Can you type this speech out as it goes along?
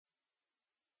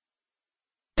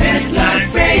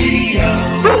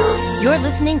You're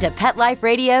listening to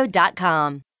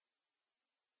PetLifeRadio.com.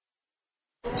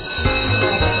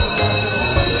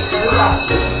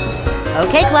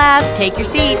 Okay, class, take your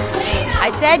seats.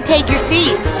 I said take your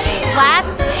seats. Class,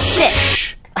 sit.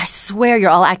 Shh. I swear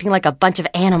you're all acting like a bunch of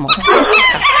animals.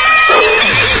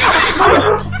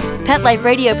 Pet Life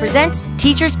Radio presents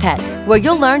Teacher's Pet, where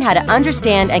you'll learn how to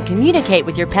understand and communicate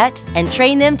with your pet and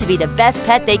train them to be the best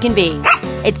pet they can be.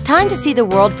 It's time to see the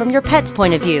world from your pet's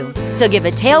point of view. So give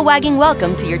a tail-wagging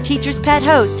welcome to your Teacher's Pet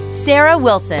host, Sarah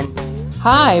Wilson.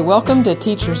 Hi, welcome to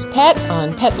Teacher's Pet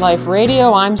on Pet Life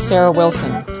Radio. I'm Sarah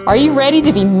Wilson. Are you ready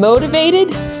to be motivated?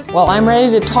 Well, I'm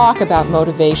ready to talk about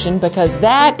motivation because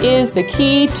that is the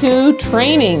key to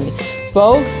training,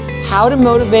 both how to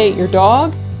motivate your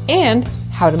dog and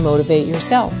how to motivate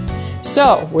yourself.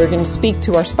 So, we're going to speak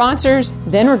to our sponsors,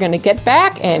 then we're going to get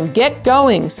back and get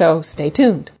going, so stay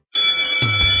tuned.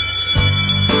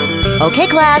 Okay,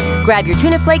 class, grab your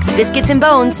tuna flakes, biscuits, and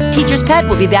bones. Teacher's Pet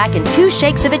will be back in 2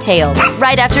 shakes of a tail,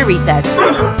 right after recess.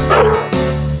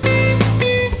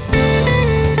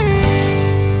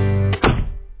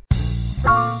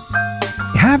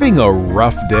 Having a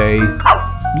rough day?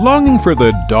 Longing for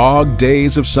the dog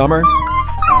days of summer?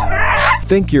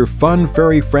 Think your fun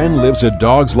furry friend lives a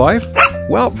dog's life?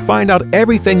 Well, find out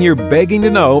everything you're begging to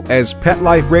know as Pet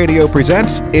Life Radio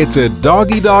presents It's a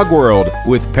Doggy Dog World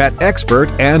with pet expert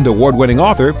and award-winning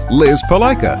author Liz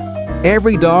Palaika.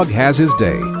 Every dog has his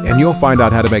day, and you'll find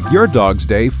out how to make your dog's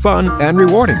day fun and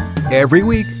rewarding. Every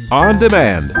week, on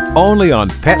demand, only on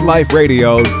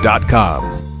PetLifeRadio.com.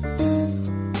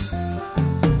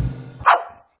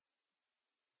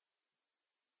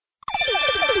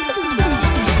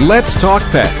 Let's Talk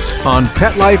Pets on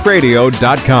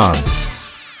PetLifeRadio.com.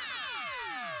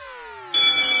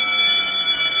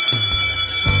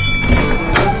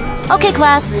 Okay,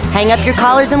 class, hang up your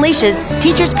collars and leashes.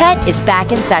 Teacher's Pet is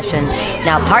back in session.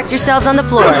 Now park yourselves on the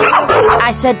floor.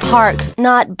 I said park,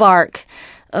 not bark.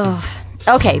 Ugh.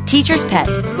 Okay, Teacher's Pet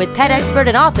with pet expert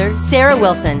and author Sarah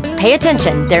Wilson. Pay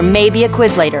attention, there may be a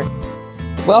quiz later.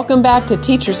 Welcome back to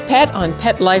Teacher's Pet on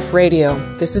Pet Life Radio.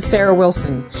 This is Sarah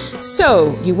Wilson.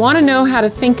 So, you want to know how to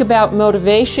think about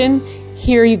motivation?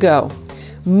 Here you go.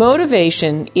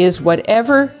 Motivation is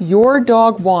whatever your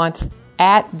dog wants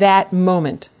at that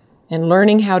moment and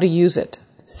learning how to use it.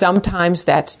 Sometimes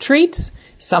that's treats,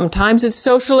 sometimes it's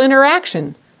social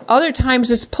interaction, other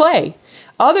times it's play.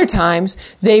 Other times,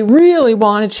 they really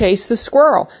want to chase the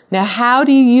squirrel. Now, how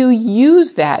do you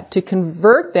use that to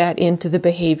convert that into the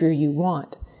behavior you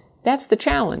want? That's the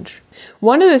challenge.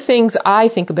 One of the things I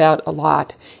think about a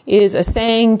lot is a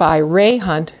saying by Ray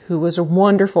Hunt, who was a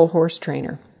wonderful horse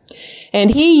trainer. And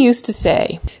he used to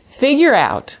say, figure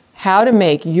out how to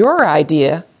make your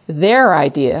idea their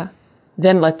idea,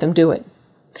 then let them do it.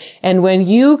 And when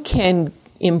you can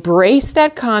embrace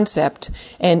that concept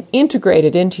and integrate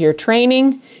it into your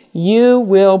training, you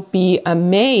will be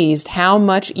amazed how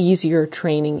much easier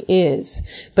training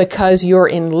is because you're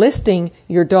enlisting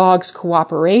your dog's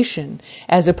cooperation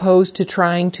as opposed to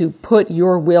trying to put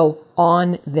your will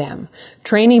on them.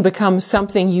 Training becomes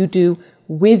something you do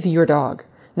with your dog,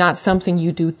 not something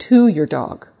you do to your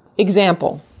dog.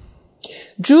 Example,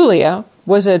 Julia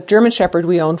was a German Shepherd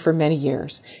we owned for many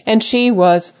years, and she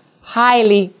was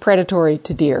highly predatory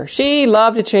to deer. She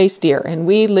loved to chase deer, and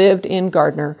we lived in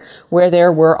Gardner where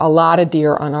there were a lot of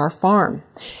deer on our farm.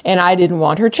 And I didn't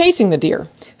want her chasing the deer.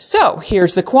 So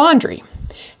here's the quandary.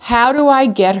 How do I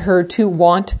get her to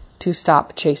want to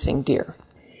stop chasing deer?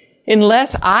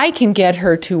 Unless I can get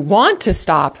her to want to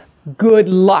stop, good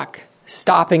luck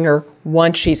stopping her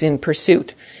once she's in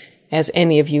pursuit, as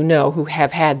any of you know who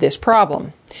have had this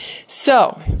problem.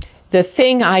 So, the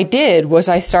thing I did was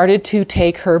I started to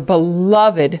take her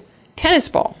beloved tennis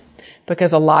ball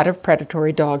because a lot of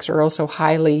predatory dogs are also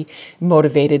highly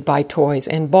motivated by toys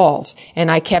and balls.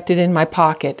 And I kept it in my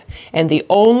pocket. And the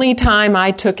only time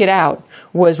I took it out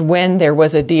was when there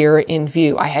was a deer in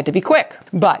view. I had to be quick.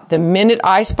 But the minute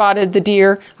I spotted the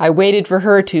deer, I waited for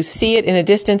her to see it in a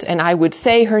distance and I would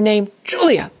say her name,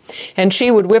 Julia. And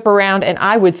she would whip around and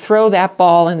I would throw that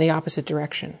ball in the opposite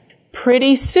direction.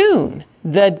 Pretty soon,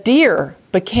 the deer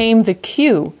became the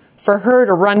cue for her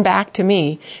to run back to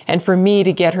me and for me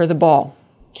to get her the ball.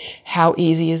 How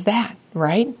easy is that,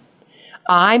 right?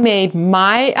 I made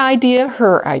my idea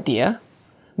her idea.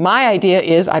 My idea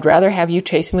is I'd rather have you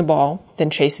chasing the ball than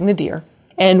chasing the deer.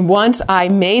 And once I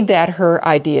made that her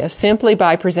idea, simply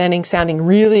by presenting, sounding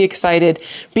really excited,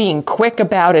 being quick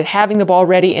about it, having the ball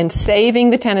ready, and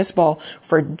saving the tennis ball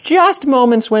for just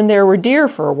moments when there were deer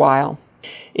for a while,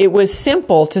 it was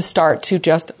simple to start to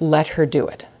just let her do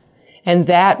it. And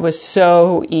that was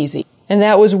so easy. And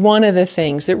that was one of the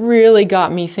things that really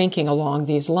got me thinking along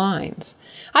these lines.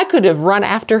 I could have run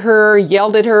after her,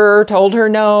 yelled at her, told her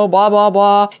no, blah, blah,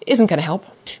 blah. Isn't going to help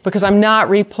because I'm not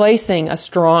replacing a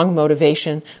strong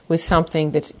motivation with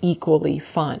something that's equally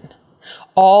fun.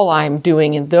 All I'm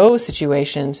doing in those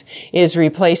situations is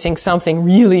replacing something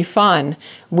really fun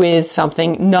with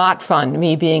something not fun,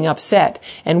 me being upset.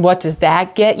 And what does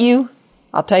that get you?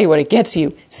 I'll tell you what it gets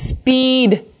you.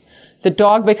 Speed. The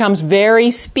dog becomes very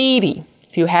speedy.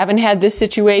 If you haven't had this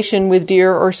situation with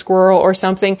deer or squirrel or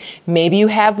something, maybe you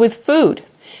have with food.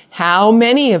 How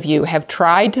many of you have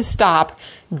tried to stop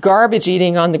garbage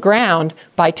eating on the ground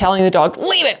by telling the dog,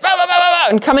 leave it, blah, blah, blah, blah,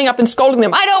 and coming up and scolding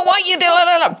them, I don't want you to, blah,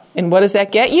 blah, blah. And what does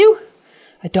that get you?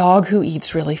 A dog who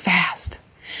eats really fast.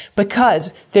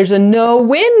 Because there's a no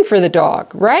win for the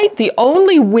dog, right? The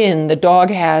only win the dog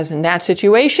has in that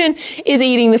situation is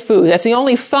eating the food. That's the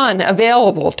only fun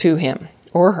available to him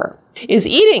or her, is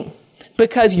eating.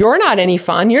 Because you're not any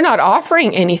fun, you're not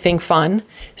offering anything fun.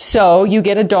 So you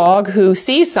get a dog who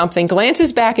sees something,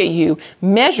 glances back at you,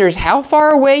 measures how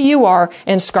far away you are,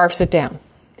 and scarfs it down.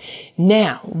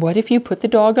 Now, what if you put the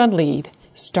dog on lead,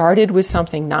 started with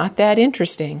something not that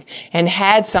interesting, and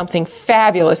had something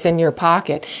fabulous in your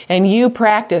pocket, and you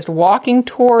practiced walking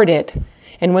toward it,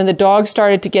 and when the dog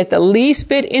started to get the least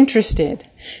bit interested,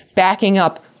 backing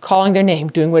up, calling their name,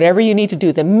 doing whatever you need to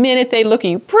do. The minute they look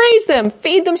at you, praise them,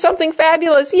 feed them something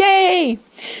fabulous, yay!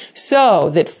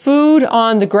 So that food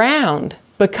on the ground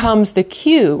becomes the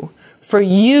cue for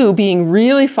you being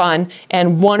really fun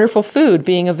and wonderful food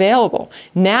being available.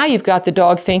 Now you've got the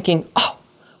dog thinking, oh,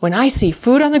 when I see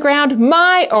food on the ground,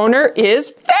 my owner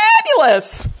is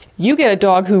fabulous. You get a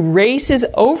dog who races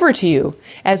over to you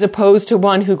as opposed to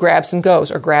one who grabs and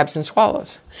goes or grabs and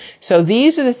swallows. So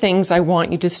these are the things I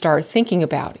want you to start thinking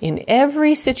about in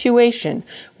every situation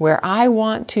where I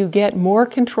want to get more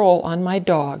control on my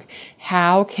dog.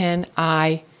 How can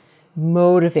I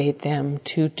motivate them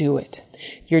to do it?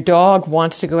 Your dog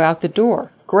wants to go out the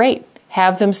door. Great.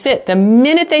 Have them sit. The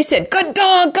minute they sit, good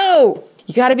dog, go!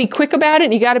 You got to be quick about it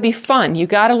and you got to be fun. You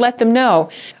got to let them know,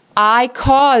 I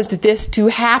caused this to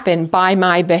happen by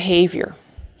my behavior.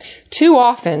 Too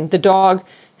often, the dog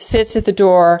sits at the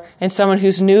door and someone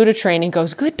who's new to training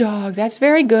goes, good dog, that's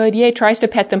very good, yay, tries to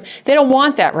pet them. They don't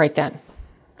want that right then.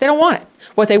 They don't want it.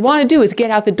 What they want to do is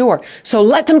get out the door. So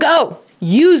let them go.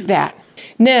 Use that.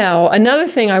 Now, another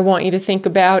thing I want you to think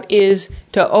about is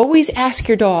to always ask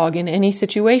your dog in any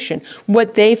situation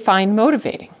what they find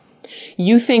motivating.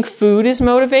 You think food is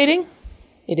motivating?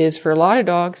 It is for a lot of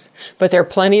dogs, but there are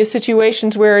plenty of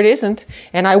situations where it isn't.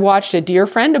 And I watched a dear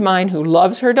friend of mine who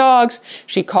loves her dogs.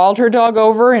 She called her dog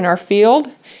over in our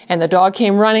field, and the dog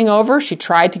came running over. She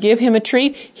tried to give him a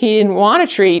treat. He didn't want a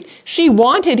treat. She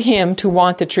wanted him to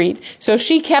want the treat. So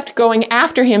she kept going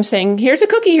after him saying, here's a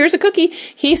cookie, here's a cookie.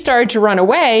 He started to run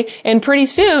away, and pretty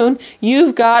soon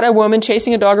you've got a woman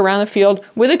chasing a dog around the field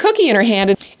with a cookie in her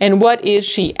hand. And what is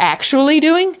she actually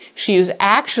doing? She is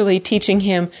actually teaching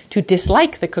him to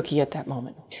dislike the cookie at that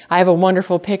moment. I have a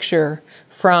wonderful picture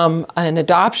from an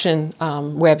adoption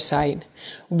website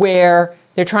where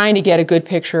they're trying to get a good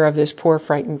picture of this poor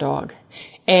frightened dog.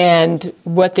 And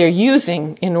what they're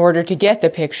using in order to get the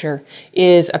picture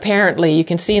is apparently, you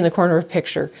can see in the corner of the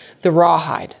picture, the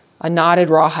rawhide, a knotted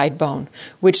rawhide bone,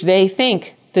 which they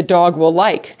think the dog will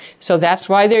like. So that's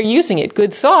why they're using it.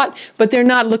 Good thought, but they're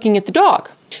not looking at the dog.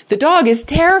 The dog is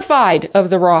terrified of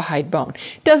the rawhide bone,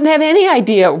 doesn't have any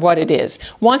idea what it is,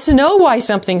 wants to know why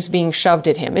something's being shoved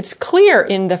at him. It's clear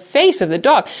in the face of the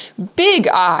dog. Big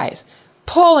eyes,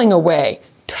 pulling away,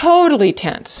 totally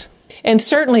tense. And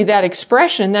certainly that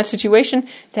expression, that situation,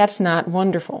 that's not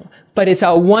wonderful. But it's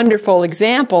a wonderful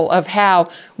example of how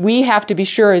we have to be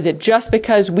sure that just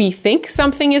because we think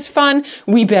something is fun,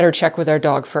 we better check with our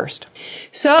dog first.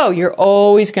 So you're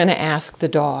always going to ask the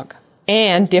dog.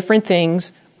 And different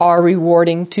things are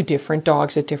rewarding to different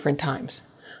dogs at different times.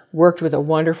 Worked with a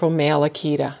wonderful male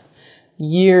Akita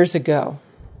years ago.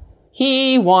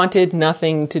 He wanted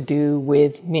nothing to do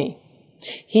with me.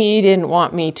 He didn't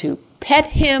want me to pet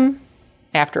him.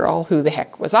 After all, who the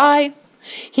heck was I?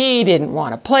 He didn't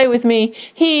want to play with me.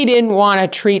 He didn't want a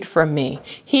treat from me.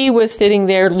 He was sitting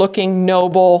there looking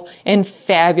noble and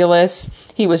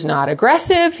fabulous. He was not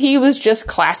aggressive. He was just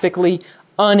classically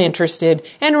uninterested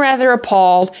and rather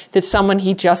appalled that someone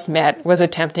he just met was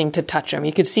attempting to touch him.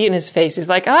 You could see it in his face. He's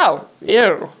like, oh,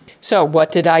 ew. So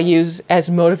what did I use as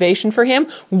motivation for him?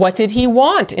 What did he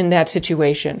want in that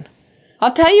situation?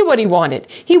 I'll tell you what he wanted.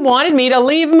 He wanted me to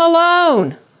leave him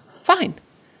alone. Fine.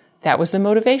 That was the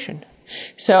motivation.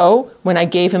 So when I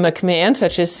gave him a command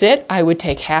such as sit, I would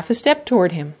take half a step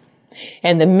toward him.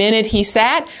 And the minute he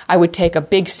sat, I would take a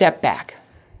big step back.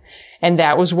 And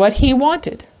that was what he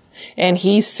wanted. And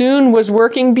he soon was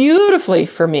working beautifully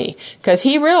for me because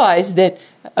he realized that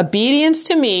obedience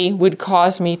to me would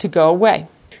cause me to go away.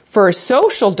 For a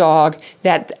social dog,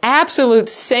 that absolute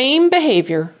same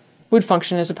behavior would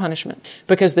function as a punishment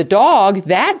because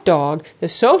the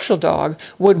social dog,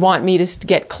 would want me to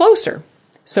get closer.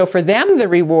 So for them, the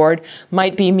reward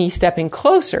might be me stepping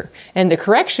closer, and the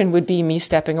correction would be me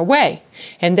stepping away.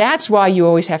 And that's why you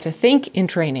always have to think in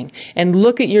training and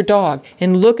look at your dog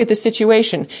and look at the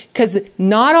situation, because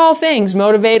not all things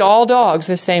motivate all dogs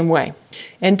the same way.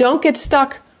 And don't get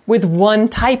stuck with one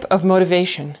type of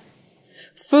motivation.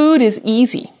 Food is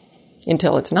easy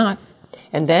until it's not,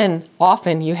 and then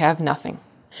often you have nothing.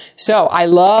 So I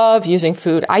love using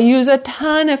food. I use a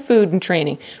ton of food in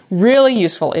training. Really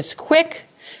useful. It's quick.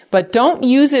 But don't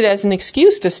use it as an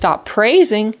excuse to stop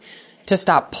praising, to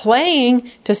stop playing,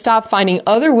 to stop finding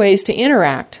other ways to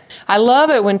interact. I love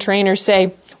it when trainers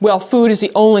say, well, food is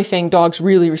the only thing dogs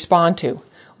really respond to.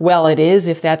 Well, it is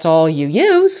if that's all you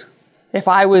use. If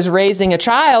I was raising a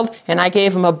child and I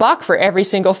gave him $1 for every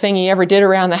single thing he ever did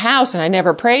around the house and I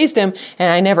never praised him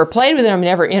and I never played with him,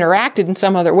 never interacted in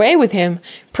some other way with him,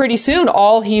 pretty soon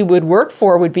all he would work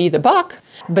for would be the $1.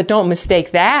 But don't mistake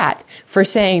that for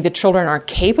saying that children aren't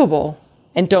capable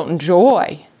and don't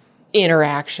enjoy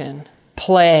interaction,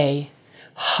 play,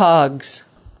 hugs.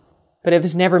 But if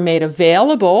it's never made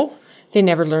available, they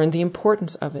never learn the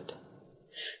importance of it.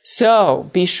 So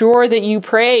be sure that you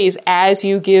praise as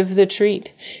you give the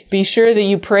treat. Be sure that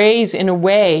you praise in a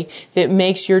way that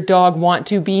makes your dog want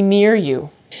to be near you.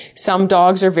 Some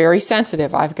dogs are very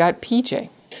sensitive. I've got PJ,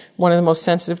 one of the most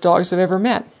sensitive dogs I've ever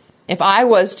met. If I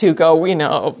was to go, yay,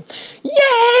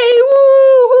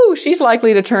 woo-hoo, she's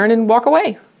likely to turn and walk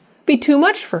away. Be too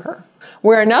much for her.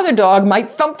 Where another dog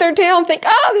might thump their tail and think,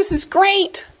 this is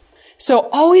great. So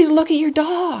always look at your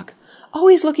dog.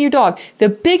 Always look at your dog. The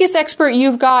biggest expert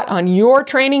you've got on your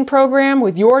training program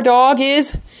with your dog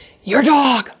is your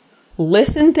dog.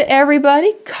 Listen to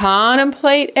everybody,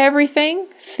 contemplate everything,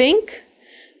 think,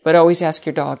 but always ask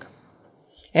your dog.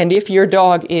 And if your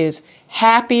dog is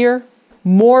happier,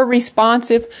 more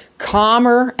responsive,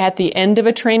 calmer at the end of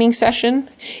a training session,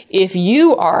 if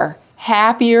you are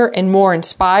happier and more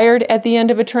inspired at the end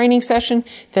of a training session,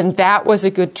 then that was a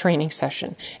good training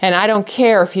session. And I don't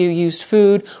care if you used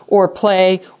food or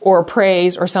play or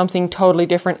praise or something totally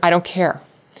different. I don't care.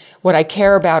 What I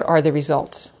care about are the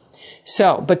results.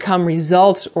 So become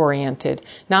results-oriented,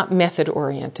 not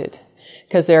method-oriented.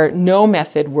 Because no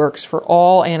method works for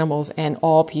all animals and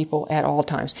all people at all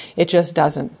times. It just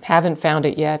doesn't. Haven't found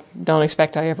it yet. Don't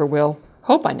expect I ever will.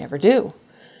 Hope I never do.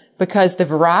 Because the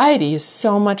variety is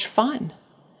so much fun.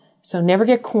 So never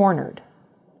get cornered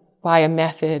by a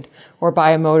method or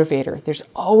by a motivator. There's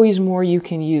always more you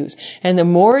can use. And the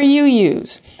more you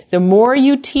use, the more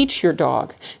you teach your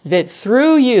dog that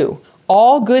through you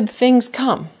all good things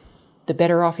come, the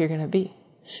better off you're going to be.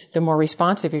 The more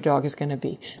responsive your dog is going to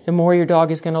be. The more your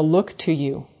dog is going to look to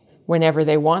you whenever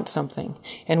they want something.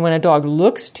 And when a dog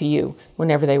looks to you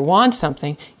whenever they want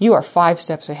something, you are 5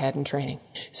 steps ahead in training.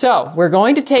 So we're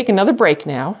going to take another break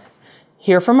now,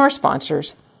 hear from our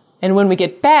sponsors, and when we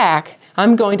get back,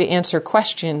 I'm going to answer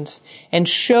questions and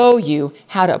show you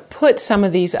how to put some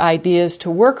of these ideas to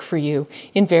work for you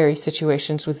in various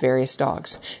situations with various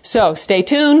dogs. So stay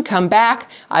tuned, come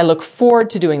back. I look forward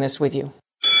to doing this with you.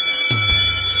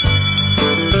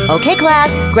 Okay,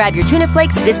 class, grab your tuna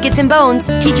flakes, biscuits, and bones.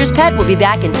 Teacher's Pet will be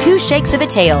back in 2 shakes of a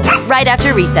tail, right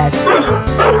after recess.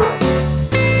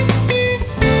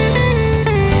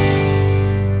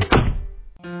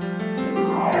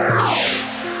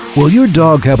 Will your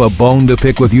dog have a bone to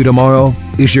pick with you tomorrow?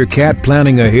 Is your cat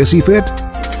planning a hissy fit?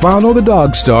 Follow the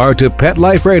Dog Star to Pet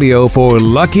Life Radio for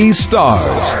Lucky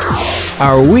Stars,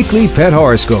 our weekly pet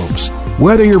horoscopes.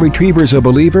 Whether your retriever's a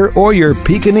believer or your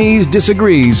Pekingese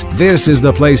disagrees, this is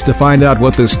the place to find out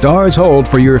what the stars hold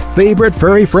for your favorite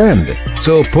furry friend.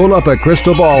 So pull up a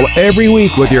crystal ball every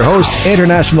week with your host,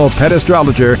 international pet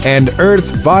astrologer and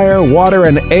earth, fire, water,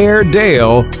 and air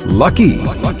Dale, Lucky.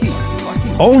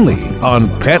 Only on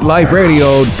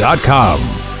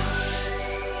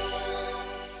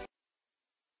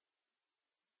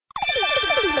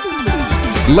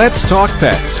PetLifeRadio.com. Let's Talk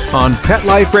Pets on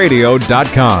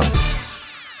PetLifeRadio.com.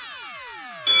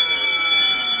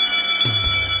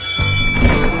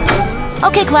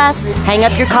 Okay, class, hang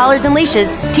up your collars and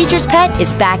leashes. Teacher's Pet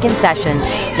is back in session.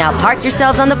 Now park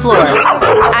yourselves on the floor.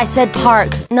 I said park,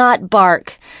 not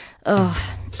bark. Ugh.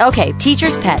 Okay,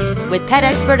 Teacher's Pet with pet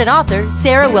expert and author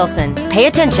Sarah Wilson. Pay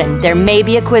attention, there may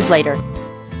be a quiz later.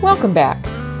 Welcome back.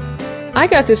 I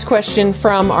got this question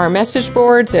from our message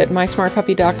boards at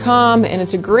mysmartpuppy.com, and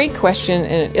it's a great question,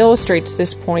 and it illustrates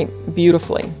this point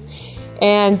beautifully.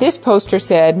 And this poster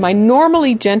said, "My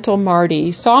normally gentle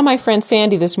Marty saw my friend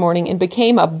Sandy this morning and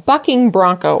became a bucking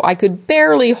bronco. I could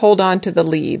barely hold on to the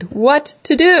lead. What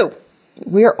to do?"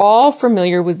 We're all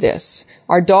familiar with this.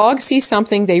 Our dogs see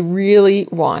something they really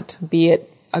want, be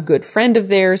it a good friend of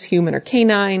theirs, human or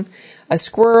canine, a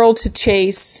squirrel to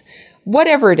chase,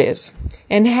 whatever it is.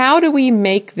 And how do we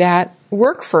make that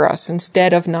work for us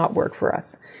instead of not work for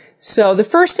us? So the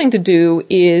first thing to do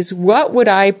is, what would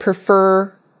I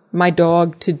prefer my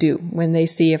dog to do when they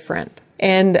see a friend?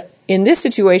 And in this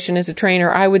situation, as a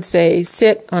trainer, I would say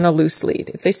sit on a loose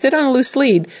lead. If they sit on a loose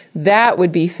lead, that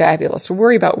would be fabulous. We'll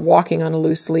worry about walking on a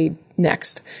loose lead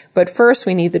next. But first,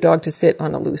 we need the dog to sit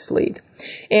on a loose lead.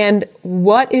 And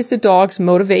what is the dog's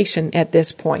motivation at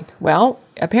this point? Well,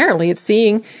 apparently it's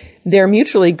seeing their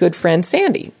mutually good friend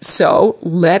Sandy. So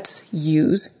let's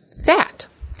use that.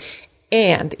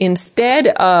 And instead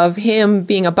of him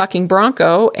being a bucking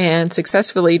bronco and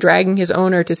successfully dragging his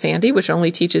owner to Sandy, which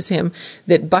only teaches him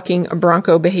that bucking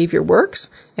bronco behavior works,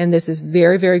 and this is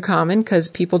very, very common because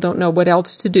people don't know what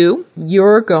else to do,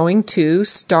 you're going to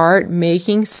start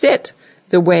making sit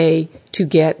the way to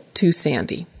get to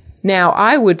Sandy. Now,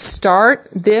 I would start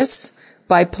this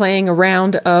by playing a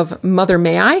round of Mother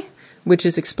May I, which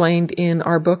is explained in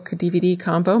our book DVD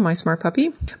combo, My Smart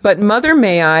Puppy. But Mother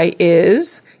May I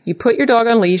is, you put your dog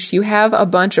on leash, you have a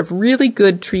bunch of really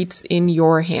good treats in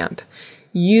your hand.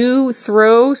 You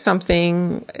throw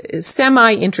something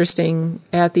semi-interesting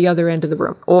at the other end of the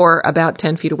room, or about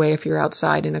 10 feet away if you're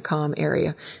outside in a calm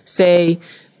area. Say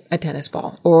a tennis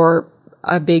ball or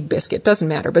a big biscuit, doesn't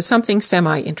matter, but something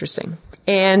semi-interesting.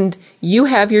 And you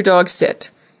have your dog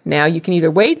sit. Now, you can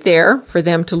either wait there for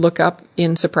them to look up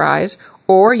in surprise,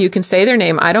 or you can say their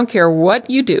name. I don't care what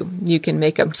you do. You can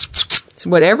make them,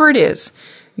 whatever it is.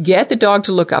 Get the dog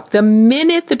to look up. The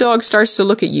minute the dog starts to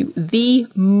look at you, the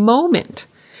moment,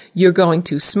 you're going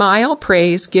to smile,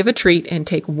 praise, give a treat, and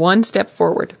take one step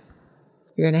forward.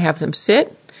 You're going to have them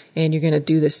sit, and you're going to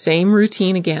do the same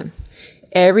routine again.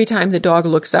 Every time the dog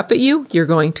looks up at you, you're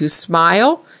going to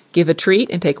smile, give a treat,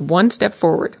 and take one step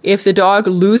forward. If the dog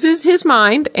loses his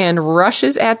mind and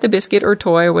rushes at the biscuit or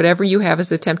toy or whatever you have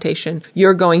as a temptation,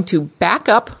 you're going to back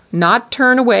up, not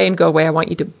turn away and go away. I want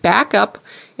you to back up,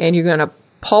 and you're going to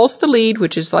pulse the lead,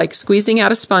 which is like squeezing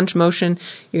out a sponge motion.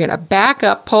 You're going to back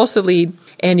up, pulse the lead,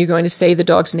 and you're going to say the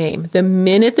dog's name. The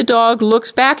minute the dog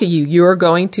looks back at you, you're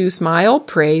going to smile,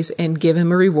 praise, and give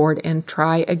him a reward and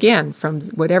try again from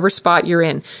whatever spot you're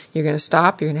in. You're going to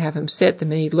stop. You're going to have him sit. The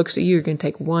minute he looks at you, you're going to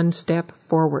take one step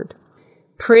forward.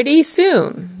 Pretty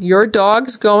soon, your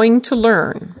dog's going to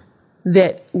learn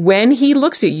that when he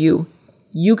looks at you,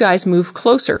 you guys move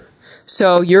closer.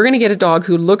 So you're going to get a dog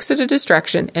who looks at a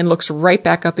distraction and looks right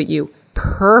back up at you.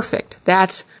 Perfect.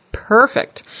 That's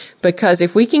perfect. Because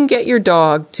if we can get your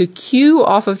dog to cue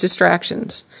off of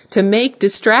distractions, to make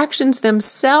distractions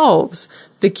themselves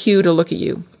the cue to look at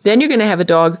you, then you're going to have a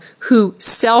dog who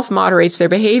self-moderates their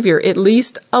behavior at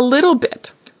least a little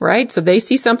bit. Right? So they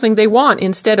see something they want.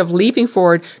 Instead of leaping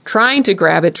forward, trying to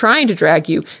grab it, trying to drag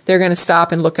you, they're going to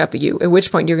stop and look up at you, at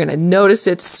which point you're going to notice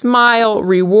it, smile,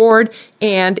 reward,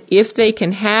 and if they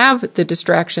can have the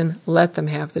distraction, let them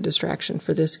have the distraction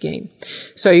for this game.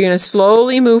 So you're going to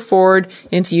slowly move forward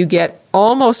until you get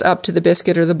almost up to the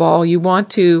biscuit or the ball. You want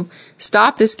to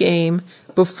stop this game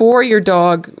before your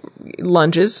dog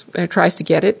lunges, tries to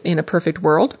get it in a perfect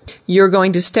world. You're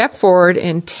going to step forward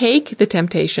and take the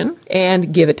temptation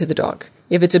and give it to the dog.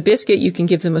 If it's a biscuit, you can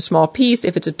give them a small piece.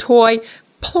 If it's a toy,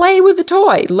 play with the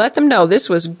toy. Let them know this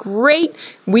was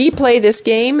great. We play this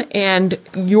game and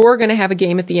you're going to have a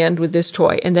game at the end with this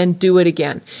toy, and then do it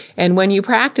again. And when you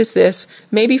practice this,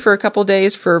 maybe for a couple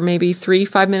days, for maybe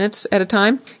 3-5 minutes at a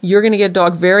time, you're going to get a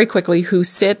dog very quickly who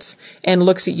sits and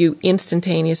looks at you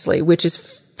instantaneously, which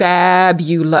is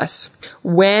fabulous.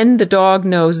 When the dog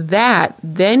knows that,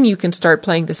 then you can start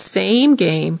playing the same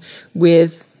game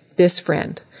with this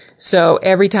friend. So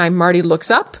every time Marty looks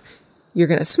up, you're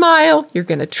going to smile, you're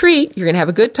going to treat, you're going to have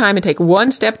a good time and take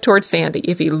one step towards Sandy.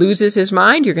 If he loses his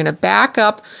mind, you're going to back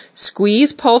up,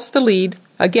 squeeze, pulse the lead.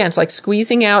 Again, it's like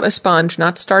squeezing out a sponge,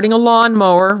 not starting a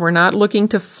lawnmower. We're not looking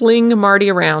to fling Marty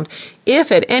around.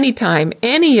 If at any time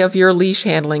any of your leash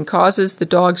handling causes the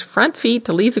dog's front feet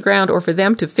to leave the ground or for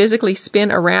them to physically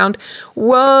spin around,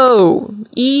 whoa,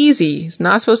 easy. It's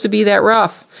not supposed to be that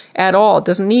rough at all. It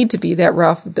doesn't need to be that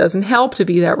rough. It doesn't help to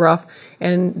be that rough.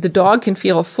 And the dog can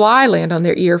feel a fly land on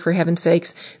their ear, for heaven's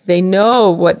sakes. They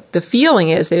know what the feeling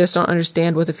is. They just don't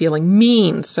understand what the feeling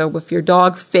means. So if your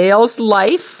dog fails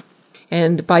life,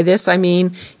 And by this, I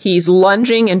mean he's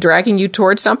lunging and dragging you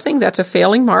towards something. That's a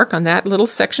failing mark on that little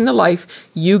section of life.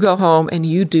 You go home and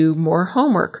you do more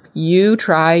homework. You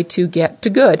try to get to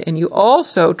good, and you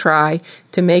also try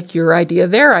to make your idea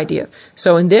their idea.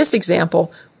 So in this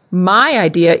example, my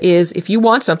idea is, if you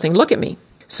want something, look at me.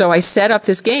 So I set up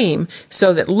this game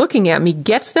so that looking at me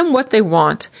gets them what they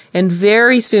want, and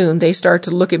very soon they start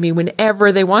to look at me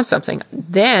whenever they want something.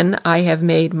 Then I have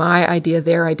made my idea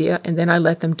their idea, and then I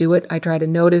let them do it. I try to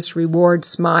notice, reward,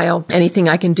 smile, anything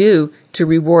I can do to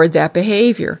reward that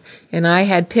behavior. And I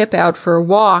had Pip out for a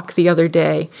walk the other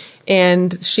day,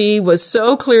 and she was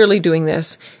so clearly doing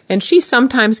this, and she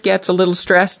sometimes gets a little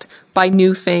stressed by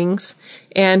new things.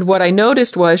 And what I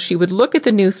noticed was she would look at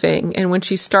the new thing, and when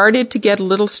she started to get a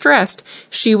little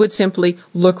stressed, she would simply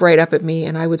look right up at me,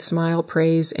 and I would smile,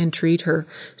 praise, and treat her.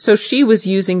 So she was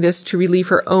using this to relieve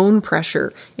her own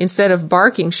pressure. Instead of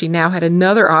barking, she now had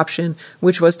another option,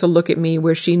 which was to look at me,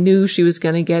 where she knew she was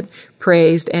going to get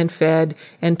praised and fed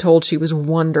and told she was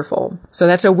wonderful. So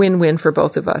that's a win-win for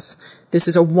both of us. This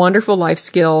is a wonderful life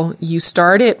skill. You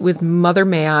start it with Mother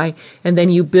May I, and then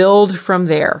you build from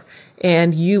there.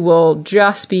 And you will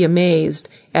just be amazed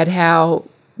at how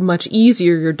much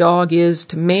easier your dog is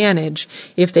to manage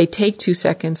if they take 2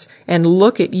 seconds and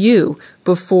look at you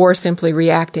before simply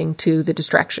reacting to the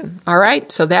distraction. All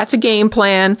right? So that's a game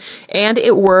plan, and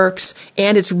it works,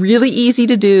 and it's really easy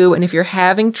to do. And if you're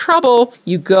having trouble,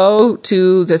 you go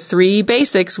to the 3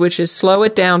 basics, which is slow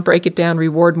it down, break it down,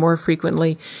 reward more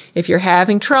frequently. If you're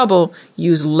having trouble,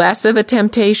 use less of a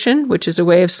temptation, which is a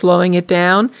way of slowing it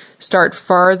down. Start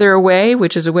farther away,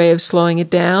 which is a way of slowing it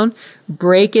down.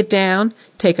 Break it down,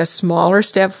 take a smaller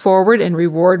step forward, and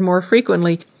reward more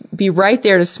frequently. Be right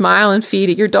there to smile and feed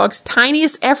at your dog's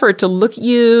tiniest effort to look at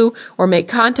you or make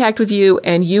contact with you,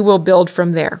 and you will build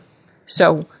from there.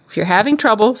 So if you're having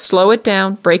trouble, slow it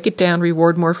down, break it down,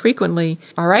 reward more frequently.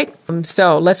 All right?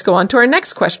 So let's go on to our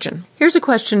next question. Here's a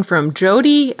question from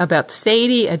Jody about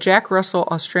Sadie, a Jack Russell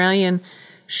Australian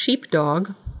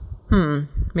sheepdog.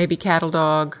 Maybe cattle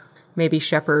dog, maybe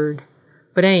shepherd.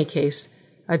 But in any case,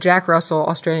 a Jack Russell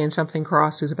Australian something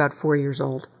cross who's about 4 years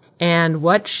old. And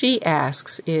what she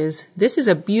asks is, this is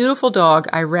a beautiful dog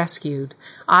I rescued.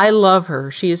 I love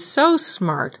her. She is so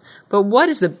smart. But what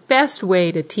is the best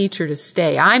way to teach her to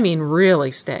stay? I mean, really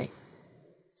stay.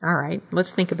 All right,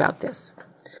 let's think about this.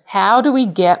 How do we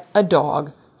get a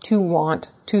dog to want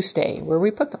to stay where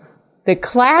we put them? The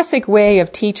classic way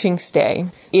of teaching stay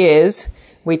is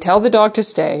we tell the dog to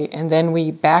stay, and then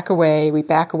we back away,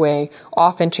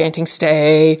 often chanting,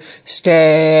 stay,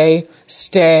 stay,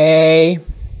 stay.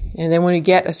 And then when we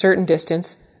get a certain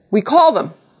distance, we call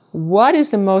them. What is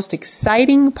the most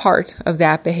exciting part of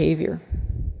that behavior?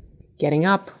 Getting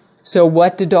up. So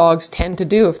what do dogs tend to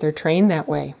do if they're trained that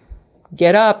way?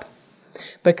 Get up.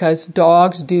 Because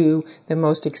dogs do the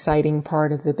most exciting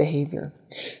part of the behavior.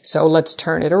 So let's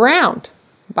turn it around.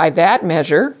 By that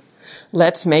measure,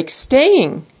 let's make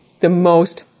staying the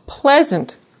most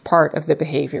pleasant part of the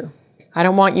behavior. I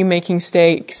don't want you making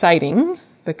stay exciting,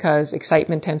 because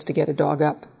excitement tends to get a dog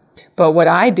up. But what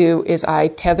I do is I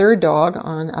tether a dog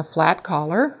on a flat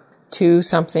collar to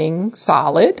something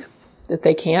solid that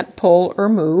they can't pull or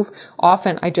move.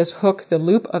 Often I just hook the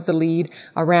loop of the lead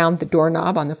around the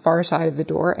doorknob on the far side of the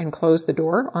door and close the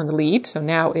door on the lead. So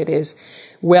now it is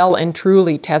well and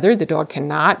truly tethered. The dog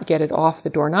cannot get it off the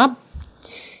doorknob.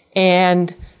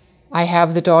 And I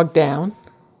have the dog down,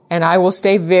 and I will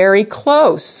stay very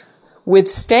close. With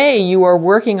stay, you are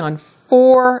working on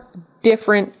 4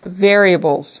 different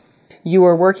variables. You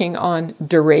are working on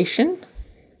duration,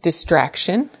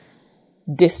 distraction,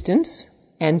 distance,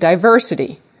 and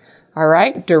diversity. All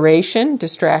right? Duration,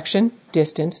 distraction,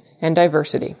 distance, and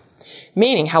diversity.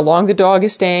 Meaning how long the dog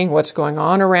is staying, what's going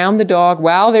on around the dog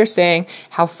while they're staying,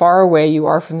 how far away you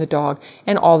are from the dog,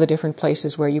 and all the different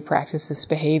places where you practice this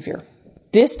behavior.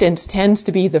 Distance tends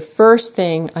to be the first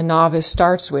thing a novice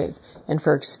starts with. And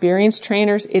for experienced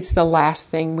trainers, it's the last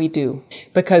thing we do,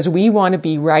 because we want to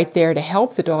be right there to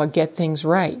help the dog get things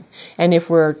right. And if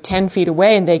we're 10 feet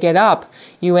away and they get up,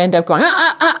 you end up going,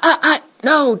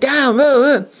 no, down,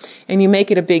 and you make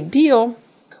it a big deal,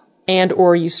 and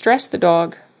or you stress the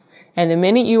dog. And the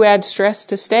minute you add stress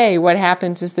to stay, what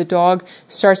happens is the dog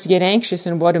starts to get anxious.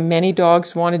 And what do many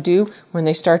dogs want to do when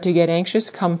they start to get anxious?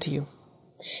 Come to you.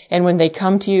 And when they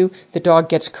come to you, the dog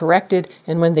gets corrected.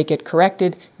 And when they get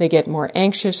corrected, they get more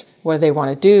anxious. What do they want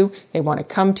to do? They want to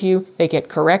come to you. They get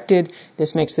corrected.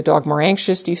 This makes the dog more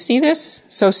anxious. Do you see this?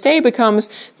 So stay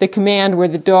becomes the command where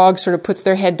the dog sort of puts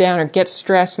their head down or gets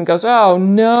stressed and goes, oh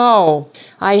no,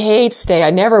 I hate stay.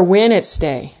 I never win at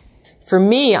stay. For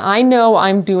me, I know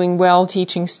I'm doing well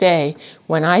teaching stay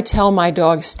when I tell my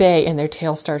dog stay and their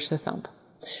tail starts to thump.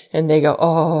 And they go,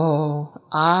 oh,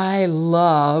 I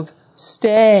love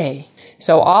stay.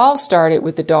 So I'll start it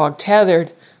with the dog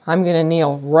tethered. I'm going to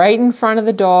kneel right in front of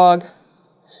the dog.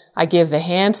 I give the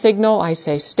hand signal, I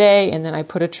say stay, and then I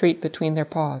put a treat between their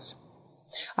paws.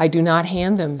 I do not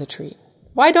hand them the treat.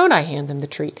 Why don't I hand them the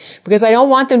treat? Because I don't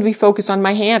want them to be focused on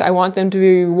my hand. I want them to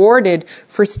be rewarded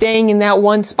for staying in that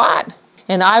one spot.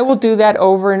 And I will do that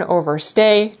over and over.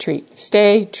 Stay, treat,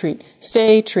 stay, treat,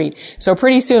 stay, treat. So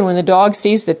pretty soon when the dog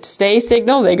sees the stay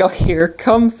signal, they go, here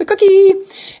comes the cookie.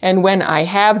 And when I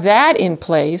have that in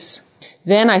place,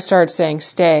 then I start saying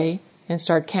stay and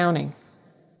start counting.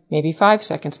 Maybe 5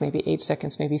 seconds, maybe 8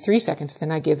 seconds, maybe 3 seconds.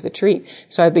 Then I give the treat.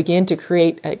 So I begin to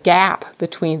create a gap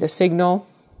between the signal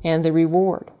and the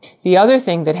reward. The other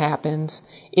thing that happens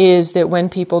is that when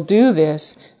people do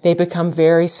this, they become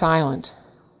very silent.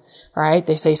 Right?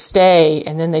 They say stay,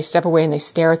 and then they step away and they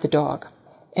stare at the dog.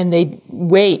 And they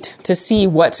wait to see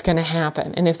what's going to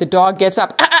happen. And if the dog gets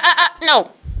up,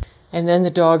 no! And then the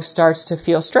dog starts to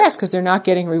feel stressed because they're not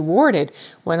getting rewarded.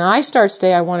 When I start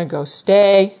stay, I want to go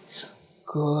stay.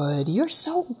 Good. You're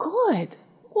so good.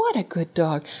 What a good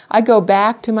dog. I go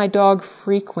back to my dog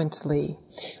frequently.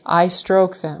 I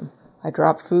stroke them. I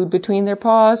drop food between their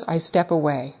paws. I step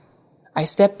away. I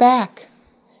step back.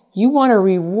 You want to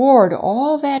reward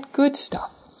all that good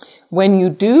stuff. When you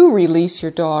do release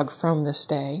your dog from the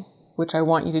stay, which I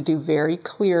want you to do very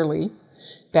clearly,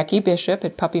 Becky Bishop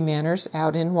at Puppy Manners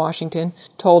out in Washington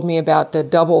told me about the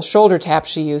double shoulder tap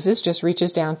she uses. Just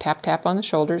reaches down, tap, tap on the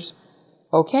shoulders.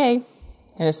 Okay.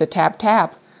 And it's the tap,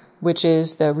 tap, which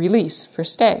is the release for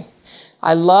stay.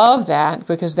 I love that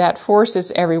because that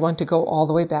forces everyone to go all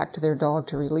the way back to their dog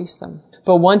to release them.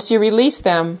 But once you release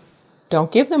them,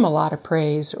 don't give them a lot of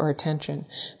praise or attention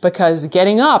because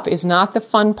getting up is not the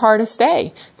fun part of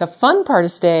stay. The fun part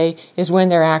of stay is when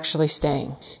they're actually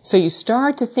staying. So you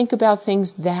start to think about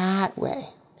things that way.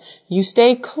 You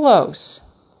stay close.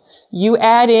 You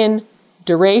add in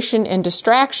duration and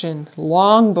distraction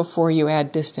long before you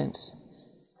add distance.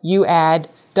 You add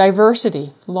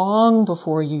diversity long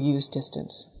before you use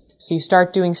distance. So you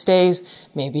start doing stays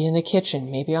maybe in the kitchen,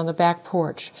 maybe on the back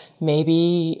porch,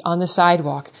 maybe on the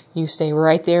sidewalk. You stay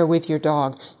right there with your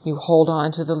dog. You hold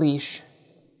on to the leash.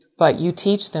 But you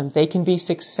teach them they can be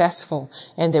successful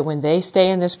and that when they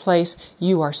stay in this place,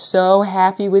 you are so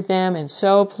happy with them and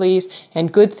so pleased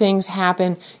and good things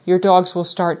happen. Your dogs will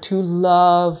start to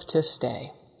love to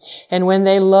stay. And when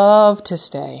they love to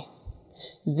stay,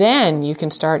 then you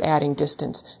can start adding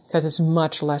distance because it's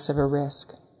much less of a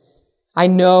risk. I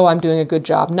know I'm doing a good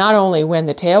job, not only when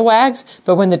the tail wags,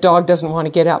 but when the dog doesn't want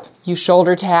to get up. You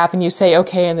shoulder tap and you say,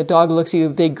 okay, and the dog looks at you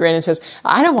with a big grin and says,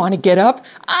 I don't want to get up.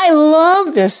 I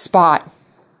love this spot.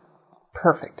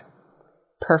 Perfect.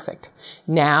 Perfect.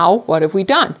 Now, what have we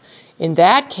done? In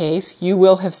that case, you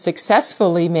will have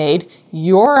successfully made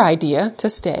your idea to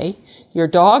stay, your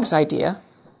dog's idea,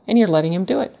 and you're letting him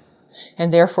do it.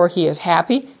 And therefore, he is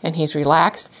happy and he's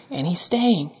relaxed and he's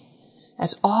staying.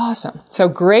 That's awesome. So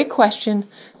great question.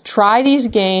 Try these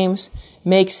games.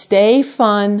 Make stay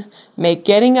fun. Make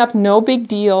getting up no big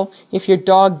deal. If your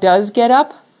dog does get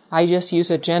up, I just use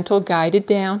a gentle guided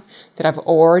down that I've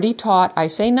already taught. I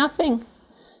say nothing.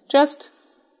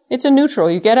 It's a neutral.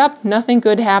 You get up, nothing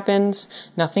good happens,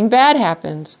 nothing bad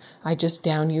happens. I just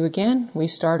down you again. We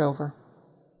start over.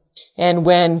 And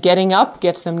when getting up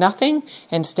gets them nothing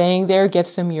and staying there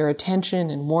gets them your attention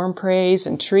and warm praise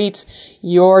and treats,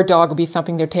 your dog will be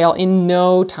thumping their tail in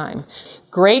no time.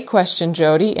 Great question,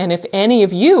 Jody. And if any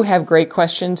of you have great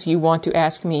questions you want to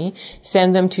ask me,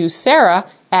 send them to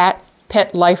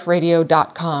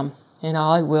sarah@petliferadio.com and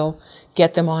I will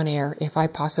get them on air if I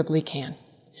possibly can.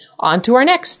 On to our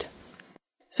next.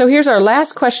 So here's our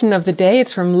last question of the day.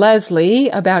 It's from Leslie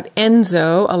about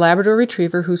Enzo, a Labrador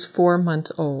Retriever who's 4 months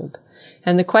old.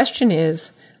 And the question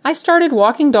is, I started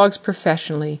walking dogs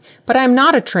professionally, but I'm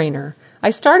not a trainer.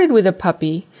 I started with a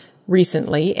puppy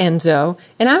recently, Enzo,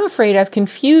 and I'm afraid I've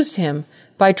confused him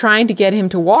by trying to get him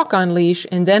to walk on leash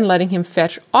and then letting him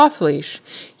fetch off leash.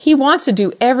 He wants to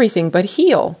do everything but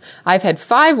heel. I've had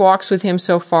 5 walks with him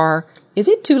so far. Is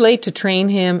it too late to train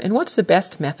him, and what's the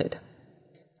best method?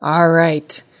 All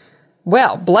right.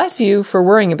 Well, bless you for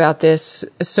worrying about this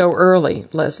so early,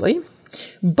 Leslie.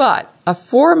 But a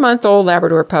 4-month-old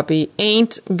Labrador puppy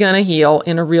ain't gonna heel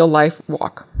in a real-life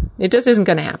walk. It just isn't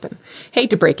gonna happen.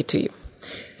 Hate to break it to you.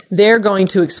 They're going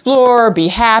to explore, be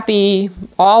happy,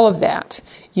 all of that.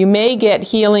 You may get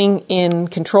healing in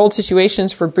controlled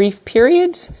situations for brief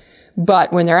periods,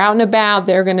 But when they're out and about,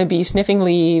 they're going to be sniffing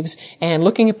leaves and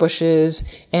looking at bushes,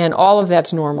 and all of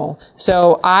that's normal.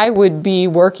 So I would be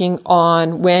working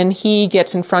on when he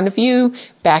gets in front of you,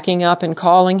 backing up and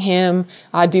calling him.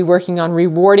 I'd be working on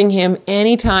rewarding him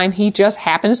anytime he just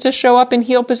happens to show up in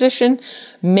heel position.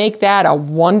 Make that a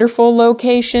wonderful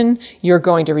location. You're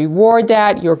going to reward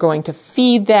that. You're going to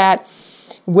feed that.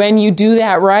 When you do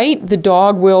that right, the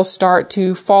dog will start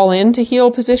to fall into heel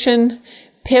position.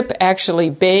 Pip actually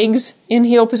begs in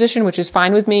heel position, which is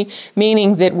fine with me,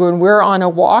 meaning that when we're on a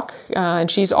walk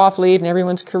and she's off lead and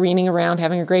everyone's careening around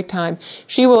having a great time,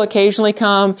 she will occasionally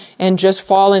come and just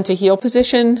fall into heel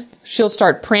position. She'll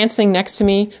start prancing next to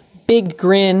me, big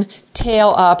grin,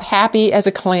 tail up, happy as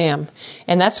a clam.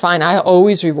 And that's fine. I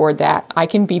always reward that. I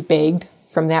can be begged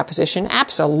from that position.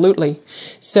 Absolutely.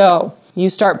 So you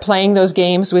start playing those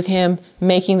games with him,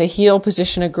 making the heel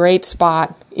position a great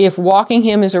spot. If walking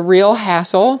him is a real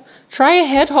hassle, try a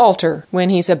head halter when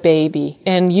he's a baby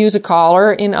and use a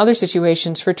collar in other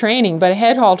situations for training. But a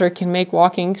head halter can make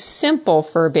walking simple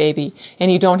for a baby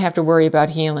and you don't have to worry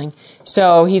about heeling.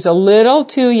 So he's a little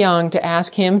too young to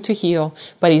ask him to heel,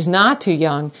 but he's not too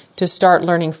young to start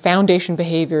learning foundation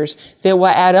behaviors that will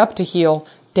add up to heel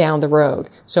down the road.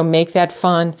 So make that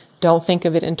fun. Don't think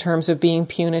of it in terms of being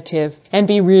punitive, and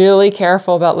be really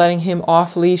careful about letting him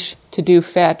off leash to do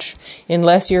fetch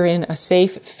unless you're in a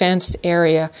safe fenced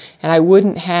area. And I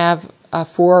wouldn't have a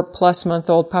 4+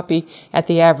 month old puppy at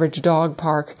the average dog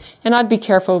park. And I'd be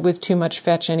careful with too much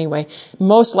fetch anyway.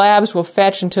 Most labs will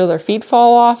fetch until their feet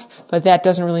fall off, but that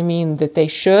doesn't really mean that they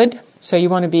should. So you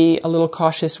want to be a little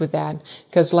cautious with that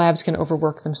because labs can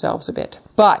overwork themselves a bit.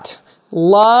 But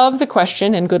love the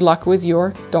question and good luck with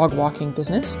your dog walking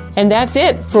business. And that's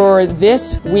it for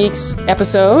this week's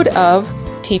episode of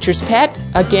Teacher's Pet.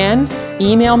 Again,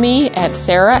 email me at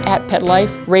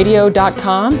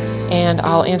sarah@petliferadio.com and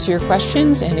I'll answer your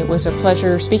questions. And it was a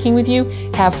pleasure speaking with you.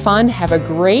 Have fun. Have a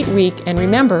great week. And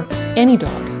remember, any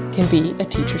dog can be a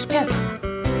teacher's pet.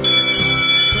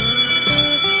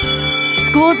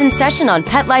 School's in session on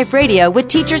Pet Life Radio with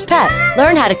Teacher's Pet.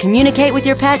 Learn how to communicate with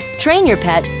your pet, train your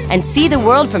pet, and see the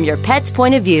world from your pet's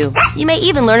point of view. You may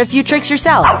even learn a few tricks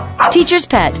yourself. Teacher's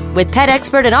Pet with pet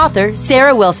expert and author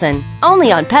Sarah Wilson.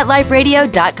 Only on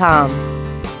PetLifeRadio.com.